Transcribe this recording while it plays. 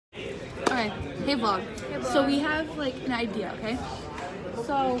Anyway, hey vlog. So we have like an idea, okay?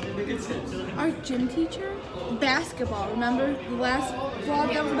 So our gym teacher, basketball. Remember the last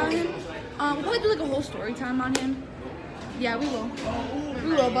vlog that was about him? We'll probably do like a whole story time on him. Yeah, we will.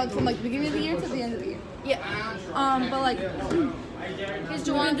 We will, but from like the beginning of the year to the end of the year. Yeah. But like, here's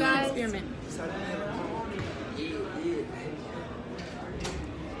Juwan, guys. Experiment.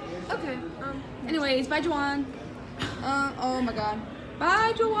 Okay. Anyways, bye, Juwan. Oh my God.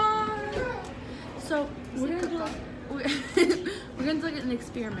 Bye, Juwan. So we're gonna do like an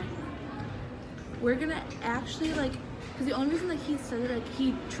experiment. We're gonna actually like, because the only reason like he said that like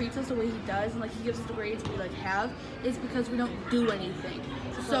he treats us the way he does and like he gives us the grades we like have is because we don't do anything.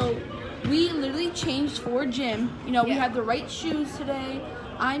 So we literally changed for gym. You know, we had the right shoes today.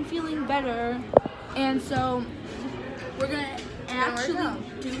 I'm feeling better, and so we're gonna actually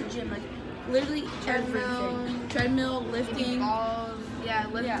do gym, like literally everything. Treadmill, lifting, balls,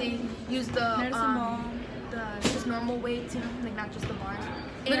 lifting. Use the just normal weights, you know, like not just the bars.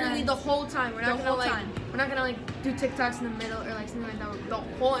 Literally the whole time. We're not gonna like do TikToks in the middle or like something like that. The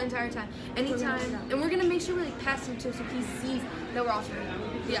whole entire time, anytime, and we're gonna make sure we like pass him too, so he sees that we're also doing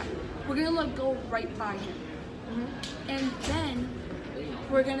that. Yeah, we're gonna like go right by him, and then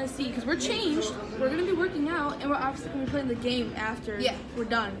we're gonna see, because we're changed. We're gonna be working out, and we're obviously gonna be playing the game after we're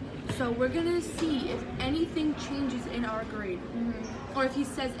done. So we're gonna see if anything changes in our grade, or if he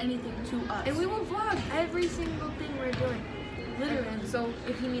says anything to us. And we will vlog every single thing we're doing. Literally. So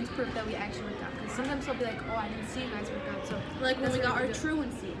if he needs proof that we actually worked out, because sometimes he'll be like, "Oh, I didn't see you guys work out." So like when we got our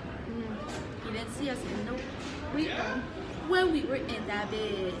truancy, he didn't see us when we were in that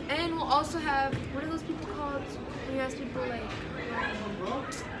bed. And we'll also have, what are those people called? When you ask people like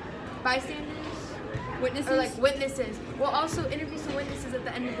bystanders, witnesses, or like witnesses. We'll also interview some witnesses at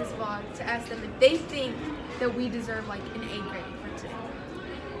the end of this vlog to ask them if they think that we deserve like an A grade for today.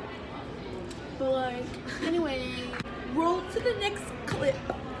 But like, anyway. Roll to the next clip.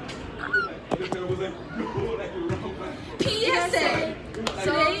 PSA.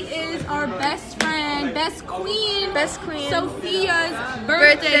 Today is our best friend, best queen, Sophia's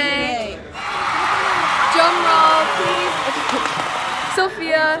birthday. Drum roll, please.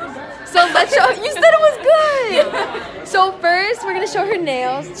 Sophia. So let's show. You said it was good. So first, we're gonna show her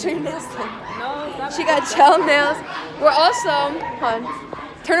nails. Show your nails. No, she got gel nails. We're also,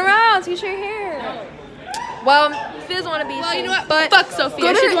 turn around so you show your hair. Well, Fizz doesn't want to be. Well, you know what? But fuck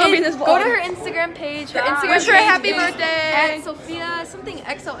Sophia. She doesn't want to be in this vlog. Go to her Instagram page. Her Instagram page. Wish her a happy birthday. At Sophia something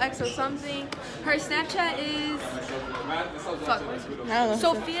XOXO something. Her Snapchat is. Fuck. What is it? I don't know.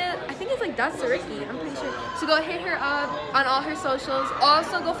 Sophia. I think it's like Ricky. I'm pretty sure. So go hit her up on all her socials.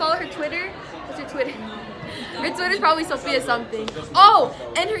 Also go follow her Twitter. What's her Twitter? Her Twitter's probably Sophia something. Oh,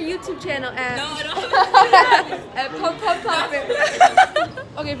 and her YouTube channel at at Pump.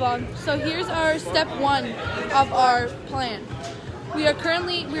 Okay, vlog. So here's our step one of our plan. We are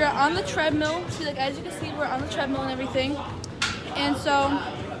on the treadmill. See, like as you can see, we're on the treadmill and everything. And so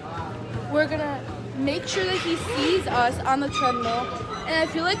we're gonna make sure that he sees us on the treadmill. And I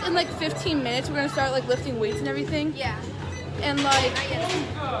feel like in like 15 minutes we're gonna start like lifting weights and everything. Yeah. And like,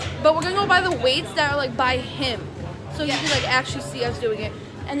 but we're gonna go by the weights that are like by him, so he can like actually see us doing it.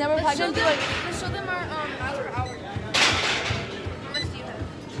 And then we're probably gonna do like. Let's show them our miles per hour. How much do you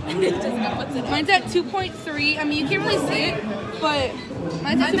have? Mine's at 2.3. I mean, you can't really see it, but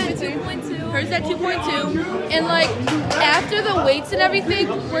mine's at 2.2. Hers at 2.2. And like after the weights and everything,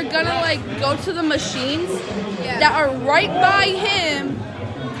 we're gonna like go to the machines that are right by him,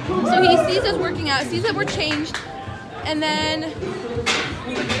 so he sees us working out, sees that we're changed. And then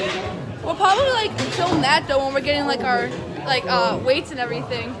we'll probably like film that though when we're getting like our weights and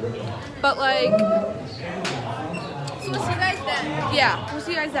everything. But like, so we'll see you guys then. Yeah, we'll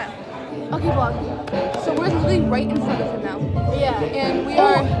see you guys then. Okay, vlog. So we're literally right in front of him now. Yeah. And we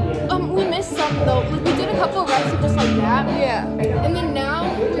are. We missed some though. Like we did a couple of reps of just like that. Yeah. And then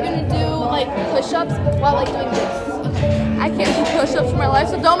now we're gonna do like push-ups while like doing this. Okay. I can't do push-ups for my life,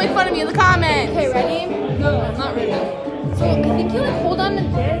 so don't make fun of me in the comments. Okay, ready? No, I'm not ready. So I think you like hold on to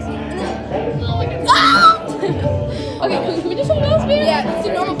this and then okay, can we do something else, baby? Yeah, let's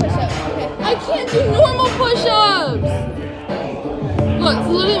do normal push-ups. Okay. I can't do normal push-ups. Look, it's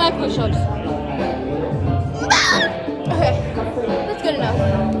literally my push-ups. Okay, that's good enough.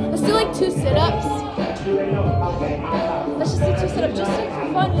 Let's do like 2 sit-ups. Let's just do 2 sit-ups just for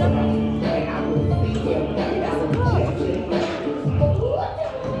fun, you know?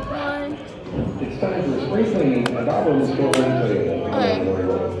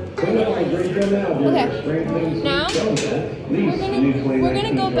 Okay. Now we're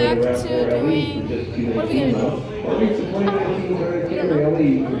gonna go back to doing. What are we gonna do? Hold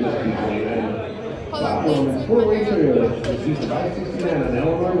on, please.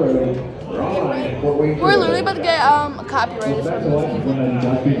 We're literally about to get copyrighted.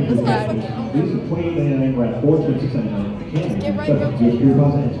 Get right,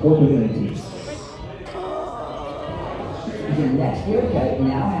 Your next haircut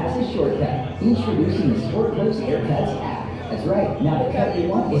now has a shortcut. Introducing the Sport Clips Haircuts app. That's right. Now the cut you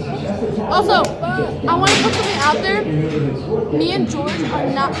want is just a tap. Also, I want to put something out there. Me and George are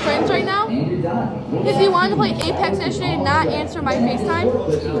not friends right now. Because he wanted to play Apex yesterday and not answer my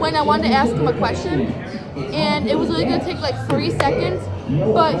FaceTime when I wanted to ask him a question. And it was really going to take like 3 seconds.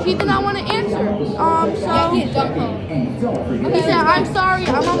 But he did not want to answer. So he said, I'm sorry,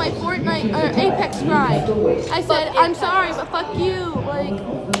 I'm on my Fortnite or Apex grind. I said, I'm sorry, but fuck you. Like,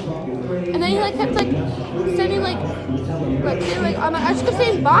 and then he like kept like sending like I just kept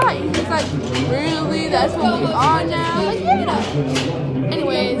saying bye. He's like, really? That's what we are now? Like, yeah.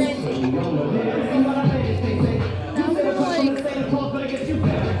 Anyways. Now we're like,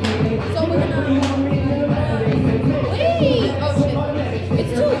 so we're gonna wait. Oh shit.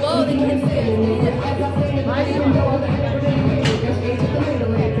 It's too low, they can't see it.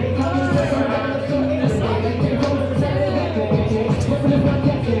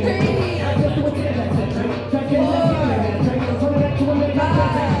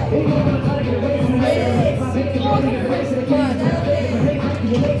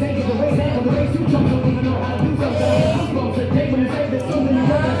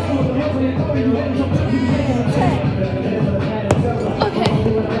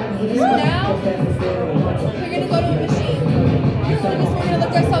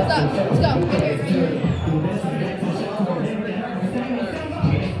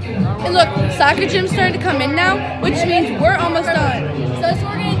 And look, soccer gym's starting to come in now, which means we're almost done. So that's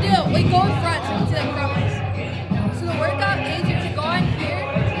what we're gonna do. We go in front so you can see the front. So the workout is you're gonna go in here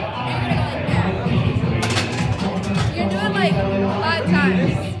and you're gonna go like that. You're gonna do it like 5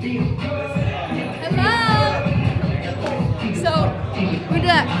 times. Hello. So we're gonna do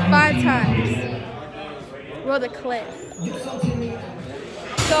that 5 times. Roll the clip.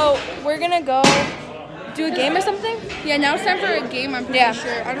 So we're gonna go do a game or something? Yeah, now it's time for a game, I'm pretty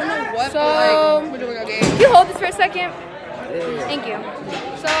sure. I don't know what, but like, we're doing a game. Can you hold this for a second? Thank you.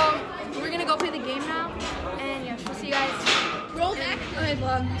 So, we're gonna go play the game now, and yeah, we'll see you guys. Roll back. Okay,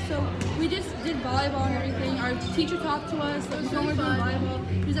 vlog. So, we just did volleyball and everything. Our teacher talked to us. It was really fun. Volleyball.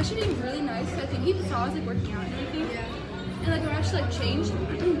 It was actually being really nice. I think he saw us like working out and everything. Yeah. And like, we're actually like changed.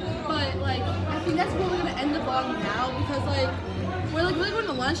 But like, I think that's where we're gonna end the vlog now, because like, we're like really going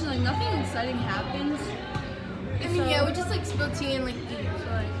to lunch and like nothing exciting happens. I mean, yeah, we just like spill tea and like eat. So,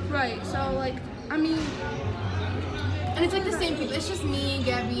 like, right. So like, I mean, and it's like the same people. It's just me,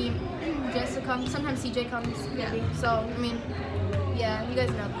 Gabby, Jessica comes. Sometimes CJ comes. Yeah. So I mean, yeah, you guys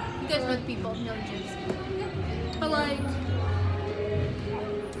know. You guys know the people. You know the gyms. Yeah. But like,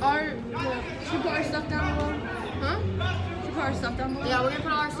 should we put our stuff down below? Huh? Should we put our stuff down below? Yeah, we're gonna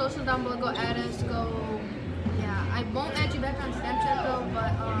put all our socials down below. Go add us. Go. Yeah, I won't add you back on Snapchat though,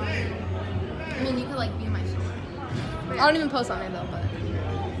 but I mean, you could like be in my story. I don't even post on it though, but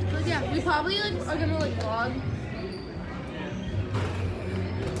yeah, we probably like are gonna like vlog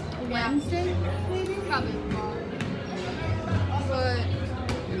Wednesday, maybe. Probably vlog, but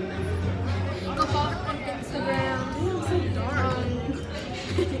go follow on Instagram. Damn, so dark.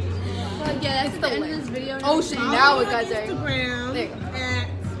 But yeah, that's the end of this video. Oh shit! Now it got there. Instagram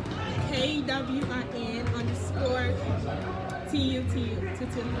there you go. At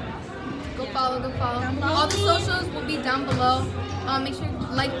KWIN_TUTU22. Go follow, go follow. All the socials will be down below. Make sure you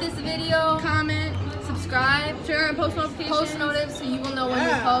like this video, comment, subscribe, turn on post notifications. Post notifications so you will know when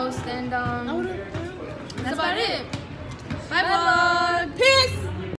we post. And that's about it. Bye vlog. Peace.